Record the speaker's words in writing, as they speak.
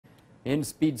In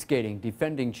speed skating,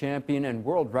 defending champion and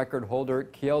world record holder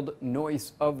Kjeld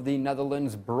Nuis of the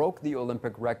Netherlands broke the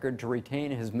Olympic record to retain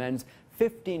his men's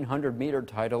 1500-meter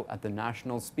title at the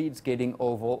National Speed Skating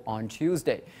Oval on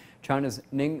Tuesday. China's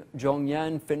Ning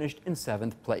finished in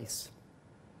 7th place.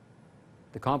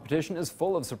 The competition is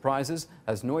full of surprises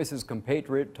as Nuis's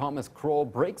compatriot Thomas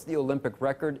Krol breaks the Olympic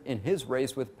record in his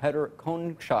race with Petter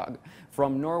Kongshaug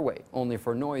from Norway, only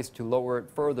for Nuis to lower it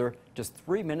further just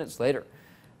 3 minutes later.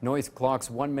 Nuis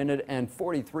clocks 1 minute and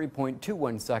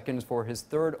 43.21 seconds for his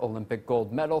third Olympic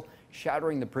gold medal,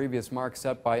 shattering the previous mark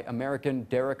set by American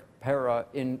Derek Para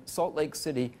in Salt Lake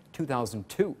City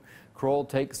 2002. Krol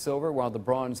takes silver while the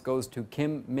bronze goes to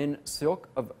Kim Min-seok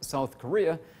of South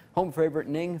Korea. Home favorite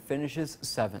Ning finishes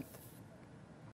 7th.